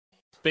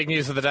Big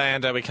news of the day,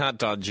 Ando. We can't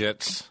dodge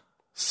it.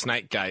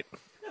 Snakegate.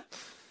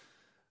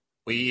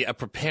 We are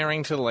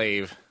preparing to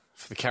leave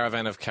for the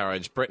Caravan of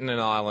Courage, Britain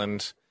and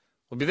Ireland.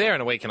 We'll be there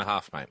in a week and a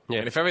half, mate. Yeah.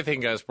 And if everything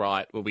goes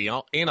right, we'll be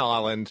in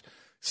Ireland,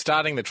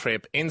 starting the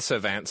trip in Sir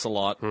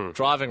Lancelot,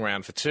 driving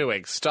around for 2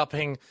 weeks,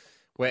 stopping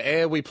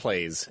where'er we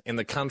please in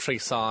the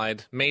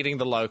countryside, meeting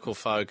the local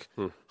folk,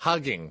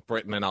 hugging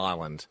Britain and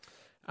Ireland.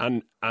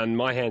 And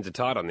my hands are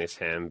tied on this,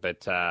 Ham,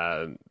 but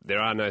there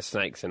are no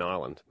snakes in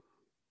Ireland.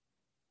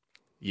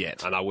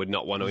 Yet. And I would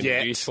not want to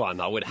introduce one.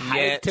 I would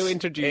hate to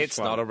introduce one. It's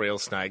not a real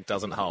snake,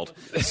 doesn't hold.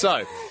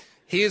 So,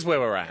 here's where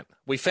we're at.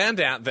 We found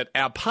out that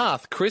our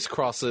path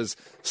crisscrosses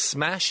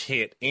smash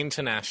hit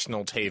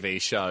international TV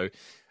show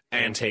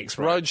Antiques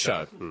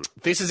Roadshow.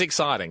 This is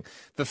exciting.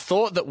 The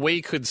thought that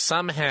we could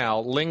somehow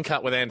link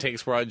up with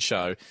Antiques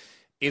Roadshow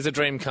is a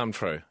dream come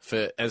true.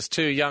 For as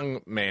two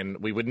young men,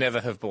 we would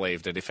never have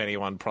believed it if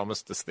anyone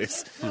promised us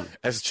this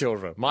as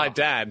children. My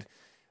dad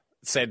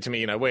said to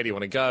me, where do you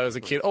want to go as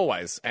a kid?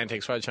 Always,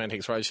 Antiques Roadshow,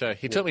 Antiques Roadshow.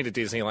 He took me to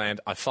Disneyland.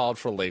 I filed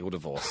for a legal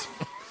divorce.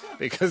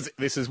 Because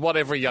this is what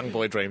every young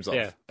boy dreams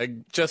of.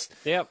 Just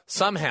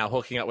somehow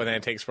hooking up with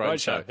Antiques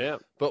Roadshow.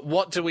 Yep. But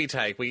what do we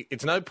take?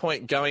 It's no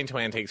point going to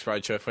Antiques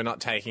Roadshow if we're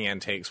not taking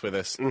antiques with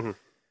us.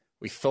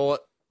 We thought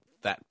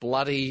that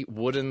bloody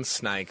wooden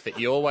snake that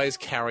you always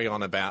carry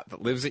on about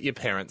that lives at your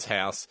parents'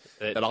 house,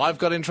 that I've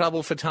got in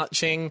trouble for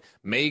touching,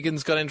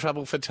 Megan's got in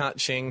trouble for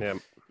touching. Yep.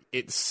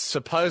 It's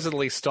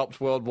supposedly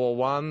stopped World War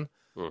One,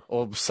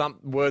 or some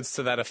words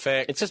to that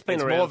effect. It's just been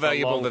it's around more for a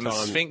valuable long than time.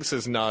 the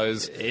Sphinx's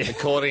nose,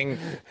 according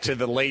to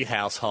the Lee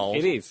household.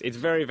 It is. It's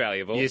very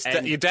valuable.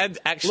 Your dad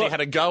actually had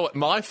a go at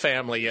my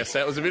family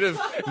yesterday. It was a bit of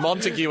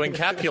Montague and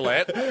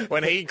Capulet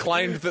when he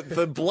claimed that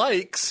the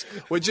Blakes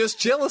were just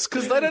jealous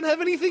because they don't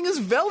have anything as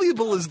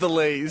valuable as the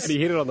Lees. And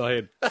he hit it on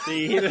the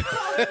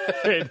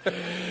head.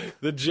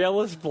 The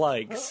jealous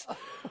Blakes.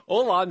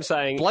 All I'm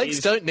saying Blakes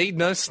is... don't need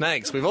no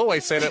snakes. We've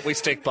always said it. We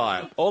stick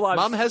by it.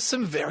 Mum has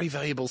some very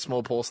valuable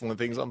small porcelain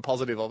things. I'm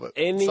positive of it.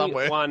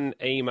 Anyone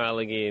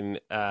emailing in,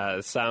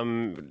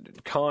 some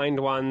kind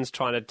ones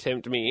trying to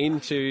tempt me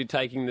into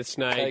taking the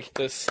snake. Take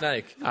the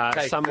snake.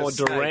 Some more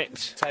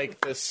direct.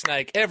 Take the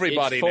snake.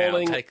 Everybody it's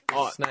now, take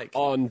the snake.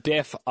 On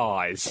deaf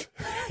eyes,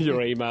 your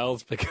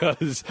emails,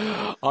 because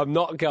I'm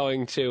not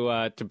going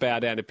to bow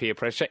down to peer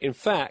pressure. In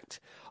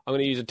fact, I'm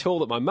going to use a tool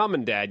that my mum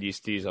and dad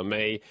used to use on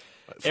me.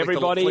 Flick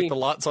the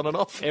lights on and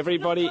off.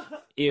 Everybody,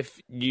 if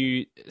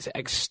you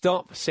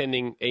stop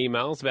sending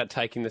emails about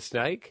taking the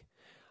snake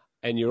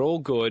and you're all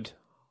good,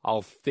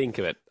 I'll think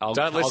of it.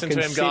 Don't listen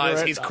to him,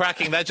 guys. He's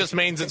cracking. That just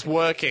means it's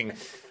working.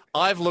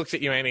 I've looked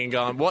at you, Annie, and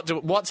gone,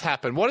 what's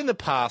happened? What in the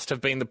past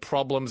have been the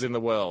problems in the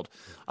world?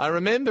 I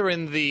remember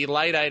in the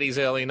late 80s,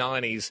 early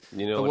 90s,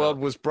 the world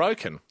was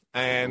broken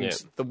and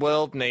the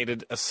world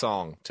needed a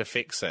song to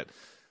fix it.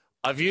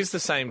 I've used the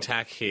same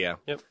tack here.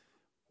 Yep.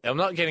 I'm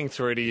not getting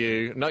through to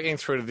you, not getting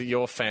through to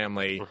your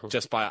family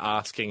just by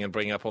asking and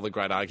bringing up all the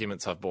great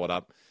arguments I've brought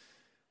up.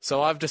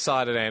 So I've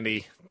decided,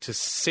 Andy, to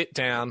sit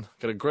down,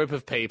 get a group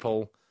of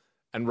people,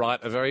 and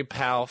write a very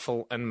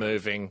powerful and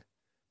moving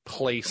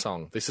plea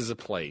song. This is a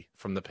plea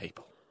from the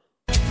people.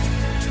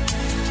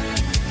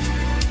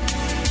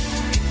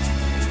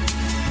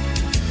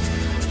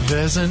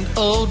 There's an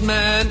old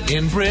man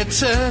in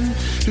Britain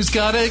who's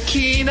got a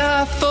keen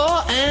eye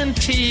for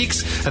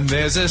antiques, and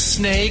there's a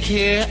snake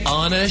here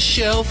on a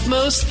shelf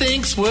most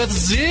thinks worth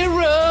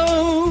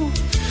zero.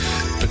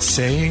 But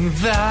saying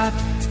that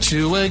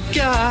to a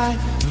guy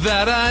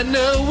that I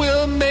know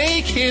will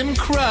make him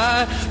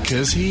cry,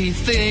 'cause he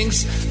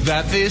thinks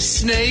that this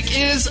snake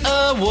is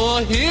a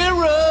war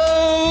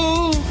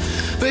hero.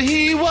 But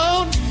he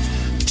won't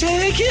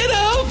take it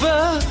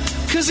over,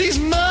 'cause his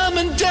mum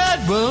and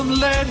dad won't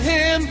let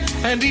him,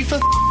 and he for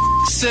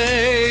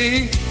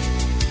sake,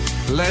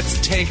 let's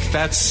take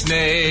that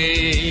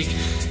snake.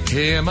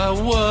 Hear my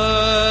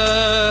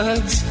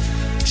words,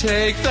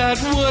 take that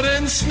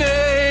wooden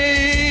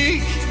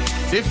snake.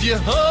 If you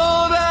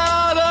hold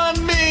out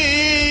on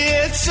me,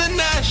 it's a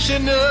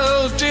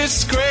national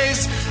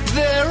disgrace.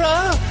 There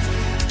are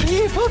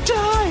people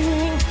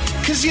dying,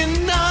 'cause you're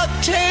not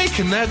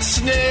taking that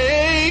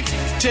snake.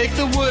 Take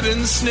the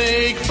wooden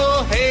snake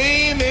for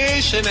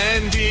Hamish and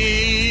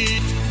Andy.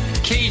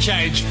 Key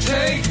change.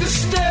 Take the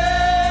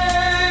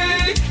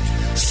snake.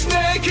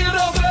 Snake it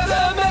up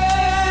better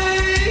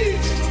made.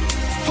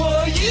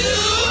 For you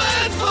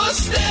and for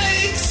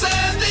snakes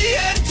and the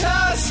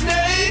entire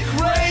snake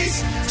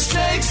race.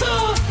 Snakes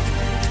are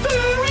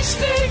very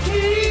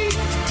snaky.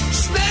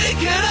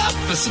 Snake it up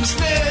for some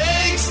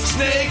snakes.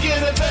 Snake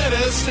it a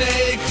better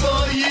snake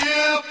for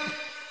you.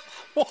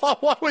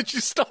 Why would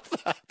you stop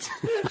that?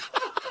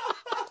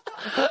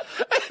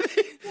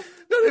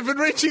 Not even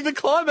reaching the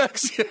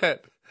climax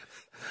yet.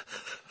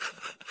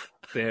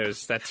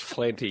 That's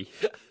plenty.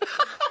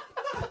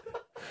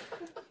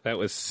 That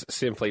was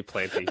simply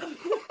plenty.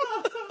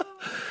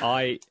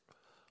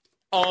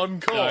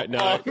 Encore.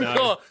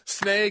 No.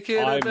 Snake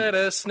it a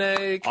better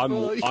snake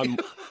for you.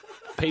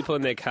 People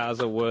in their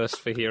cars are worse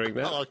for hearing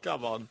that. Oh,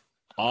 come on.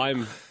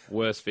 I'm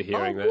worse for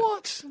hearing that.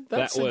 What?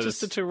 That's That was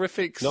just a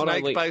terrific not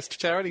only- snake-based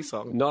charity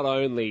song. Not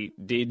only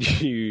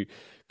did you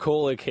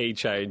call a key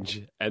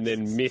change and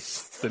then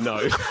miss the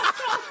note,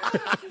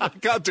 I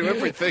can't do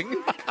everything.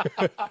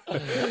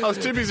 I was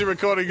too busy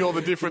recording all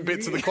the different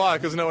bits of the choir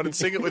because no one would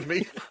sing it with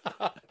me.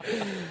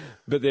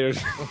 but there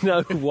is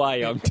no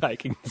way I'm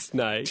taking the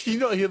snake Do you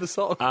not hear the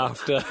song?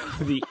 after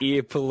the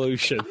ear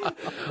pollution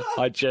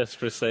I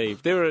just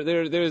received.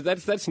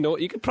 That's not.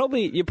 You're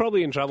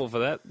probably in trouble for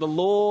that. The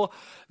law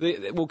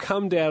will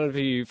come down on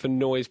you for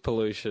noise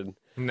pollution.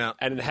 No.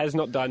 And it has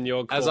not done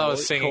your As I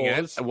was singing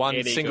cause it, one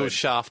any single good.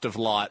 shaft of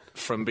light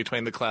from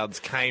between the clouds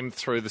came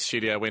through the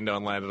studio window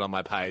and landed on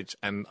my page,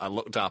 and I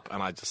looked up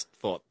and I just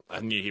thought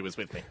I knew he was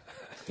with me.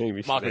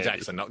 Hamish Michael and Andy.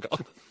 Jackson, not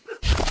God.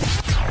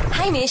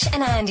 Hamish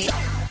and Andy.